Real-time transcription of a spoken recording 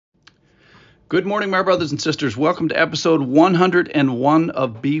Good morning, my brothers and sisters. Welcome to episode 101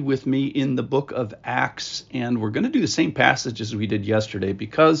 of Be With Me in the book of Acts. And we're going to do the same passage as we did yesterday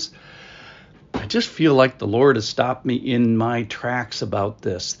because I just feel like the Lord has stopped me in my tracks about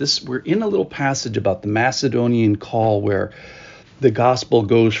this. We're in a little passage about the Macedonian call where the gospel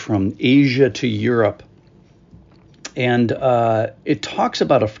goes from Asia to Europe. And it talks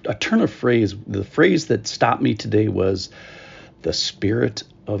about a turn of phrase. The phrase that stopped me today was the Spirit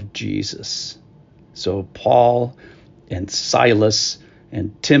of Jesus. So Paul and Silas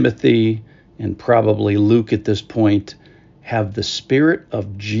and Timothy and probably Luke at this point have the Spirit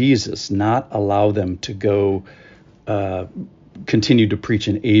of Jesus not allow them to go continue to preach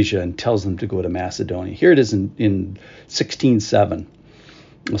in Asia, and tells them to go to Macedonia. Here it is in 16:7.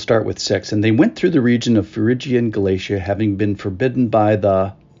 We'll start with 6. And they went through the region of Phrygia and Galatia, having been forbidden by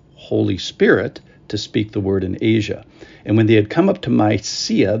the Holy Spirit to speak the word in Asia. And when they had come up to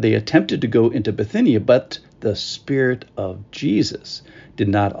Mysia, they attempted to go into Bithynia, but the Spirit of Jesus did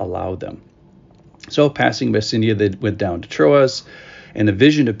not allow them. So passing Bithynia, they went down to Troas, and a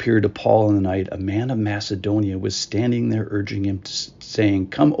vision appeared to Paul in the night. A man of Macedonia was standing there urging him, saying,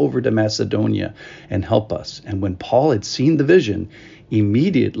 "Come over to Macedonia and help us." And when Paul had seen the vision,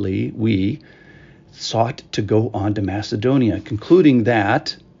 immediately we sought to go on to Macedonia, concluding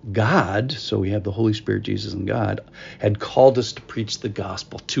that God, so we have the Holy Spirit, Jesus, and God, had called us to preach the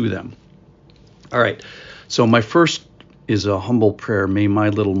gospel to them. All right, so my first is a humble prayer. May my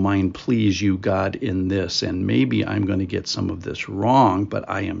little mind please you, God, in this. And maybe I'm going to get some of this wrong, but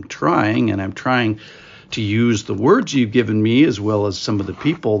I am trying, and I'm trying to use the words you've given me as well as some of the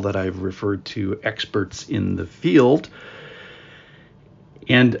people that I've referred to, experts in the field,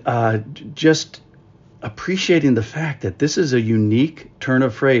 and just appreciating the fact that this is a unique turn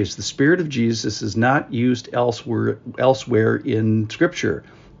of phrase. The Spirit of Jesus is not used elsewhere in Scripture.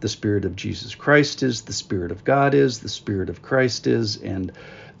 The Spirit of Jesus Christ is, the Spirit of God is, the Spirit of Christ is, and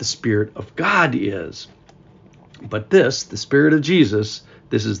the Spirit of God is. But this, the Spirit of Jesus,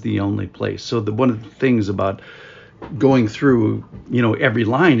 this is the only place. So one of the things about going through, every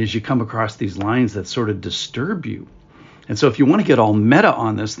line is you come across these lines that sort of disturb you. And so if you want to get all meta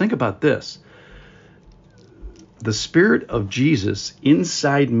on this, think about this. The Spirit of Jesus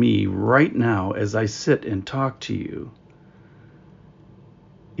inside me right now as I sit and talk to you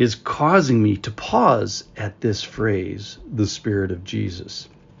is causing me to pause at this phrase, the Spirit of Jesus.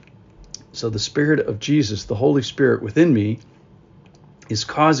 So the Spirit of Jesus, the Holy Spirit within me, is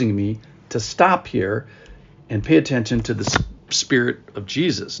causing me to stop here and pay attention to the Spirit of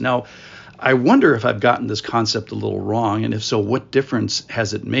Jesus. Now, I wonder if I've gotten this concept a little wrong, and if so, what difference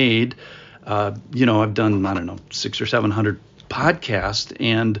has it made? I've done, 600 or 700 podcasts,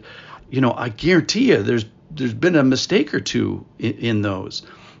 and, I guarantee you there's been a mistake or two in those.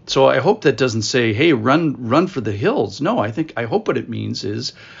 So I hope that doesn't say, hey, run for the hills. No, I hope what it means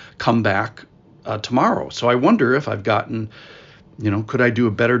is come back tomorrow. So I wonder if I've gotten, could I do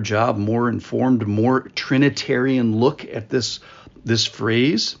a better job, more informed, more Trinitarian look at this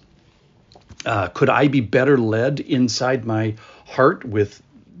phrase? Could I be better led inside my heart with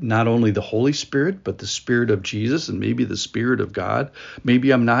not only the Holy Spirit, but the Spirit of Jesus and maybe the Spirit of God?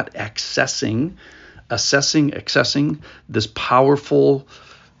 Maybe I'm not accessing this powerful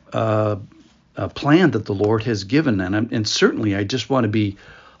plan that the Lord has given. And certainly I just want to be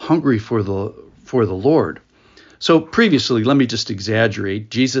hungry for the Lord. So previously, let me just exaggerate.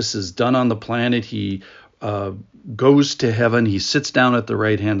 Jesus is done on the planet. He goes to heaven. He sits down at the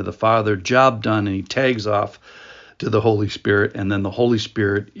right hand of the Father, job done, and he tags off to the Holy Spirit, and then the Holy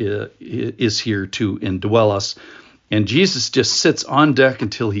Spirit is here to indwell us. And Jesus just sits on deck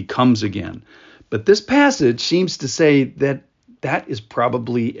until he comes again. But this passage seems to say that is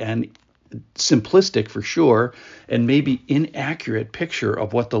probably an simplistic, for sure, and maybe inaccurate picture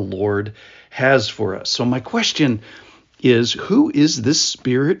of what the Lord has for us. So my question is, who is this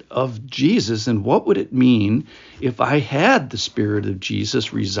Spirit of Jesus, and what would it mean if I had the Spirit of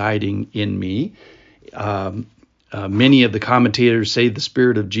Jesus residing in me? Many of the commentators say the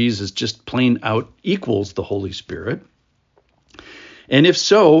Spirit of Jesus just plain out equals the Holy Spirit. And if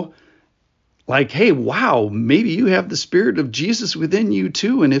so, hey, wow, maybe you have the Spirit of Jesus within you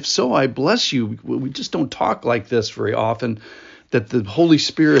too. And if so, I bless you. We just don't talk like this very often, that the Holy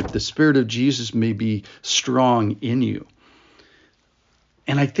Spirit, the Spirit of Jesus, may be strong in you.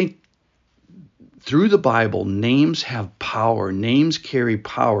 And I think through the Bible, names have power. Names carry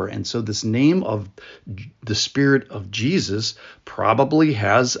power. And so this name of the Spirit of Jesus probably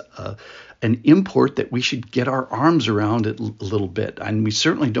has an import that we should get our arms around it a little bit. And we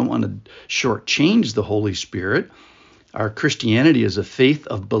certainly don't want to shortchange the Holy Spirit. Our Christianity is a faith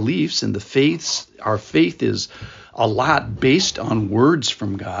of beliefs, and our faith is a lot based on words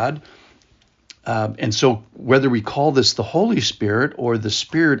from God. And so whether we call this the Holy Spirit or the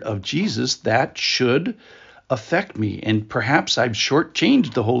Spirit of Jesus, that should affect me. And perhaps I've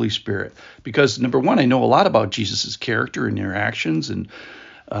shortchanged the Holy Spirit because, number one, I know a lot about Jesus's character and interactions and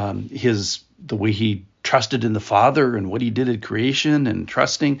the way he trusted in the Father and what he did at creation and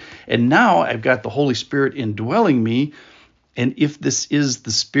trusting. And now I've got the Holy Spirit indwelling me. And if this is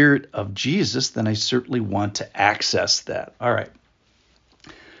the Spirit of Jesus, then I certainly want to access that. All right.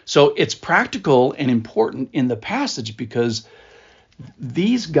 So it's practical and important in the passage because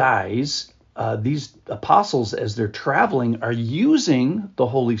these guys, these apostles, as they're traveling, are using the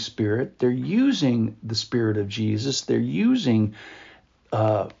Holy Spirit. They're using the Spirit of Jesus. They're using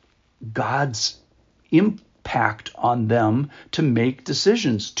God's impact on them to make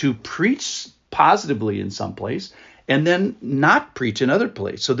decisions, to preach positively in some place and then not preach in other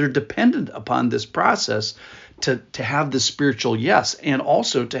place. So they're dependent upon this process to have the spiritual yes and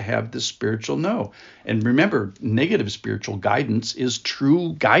also to have the spiritual no. And remember, negative spiritual guidance is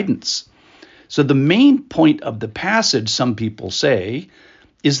true guidance. So the main point of the passage, some people say,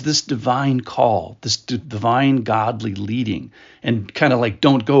 is this divine call, this divine godly leading, and kind of like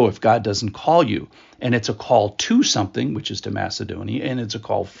don't go if God doesn't call you. And it's a call to something, which is to Macedonia, and it's a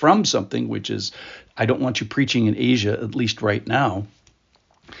call from something, which is I don't want you preaching in Asia, at least right now,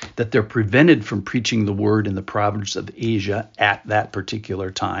 that they're prevented from preaching the word in the province of Asia at that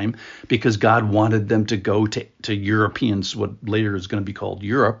particular time because God wanted them to go to Europeans, what later is going to be called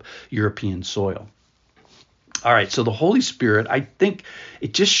European soil. All right, so the Holy Spirit, I think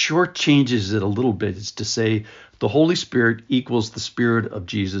it just shortchanges it a little bit. It's to say the Holy Spirit equals the Spirit of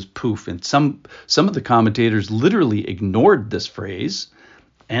Jesus, poof. And some of the commentators literally ignored this phrase,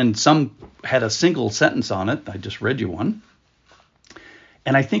 and some had a single sentence on it. I just read you one.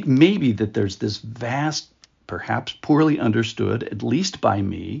 And I think maybe that there's this vast, perhaps poorly understood, at least by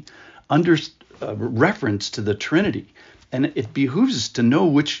me, reference to the Trinity. And it behooves us to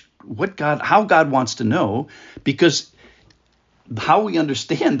know how God wants to know, because how we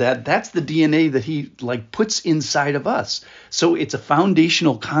understand that's the DNA that he puts inside of us. So it's a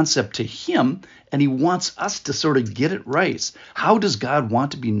foundational concept to him, and he wants us to sort of get it right. How does God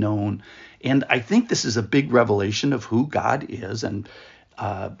want to be known? And I think this is a big revelation of who God is, and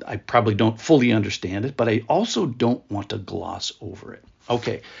I probably don't fully understand it, but I also don't want to gloss over it.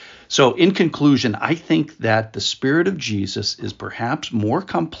 Okay, so in conclusion, I think that the Spirit of Jesus is perhaps more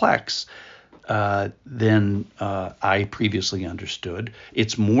complex than I previously understood.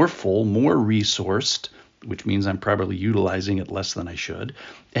 It's more full, more resourced, which means I'm probably utilizing it less than I should,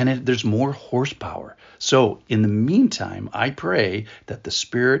 and there's more horsepower. So in the meantime, I pray that the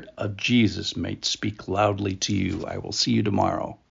Spirit of Jesus might speak loudly to you. I will see you tomorrow.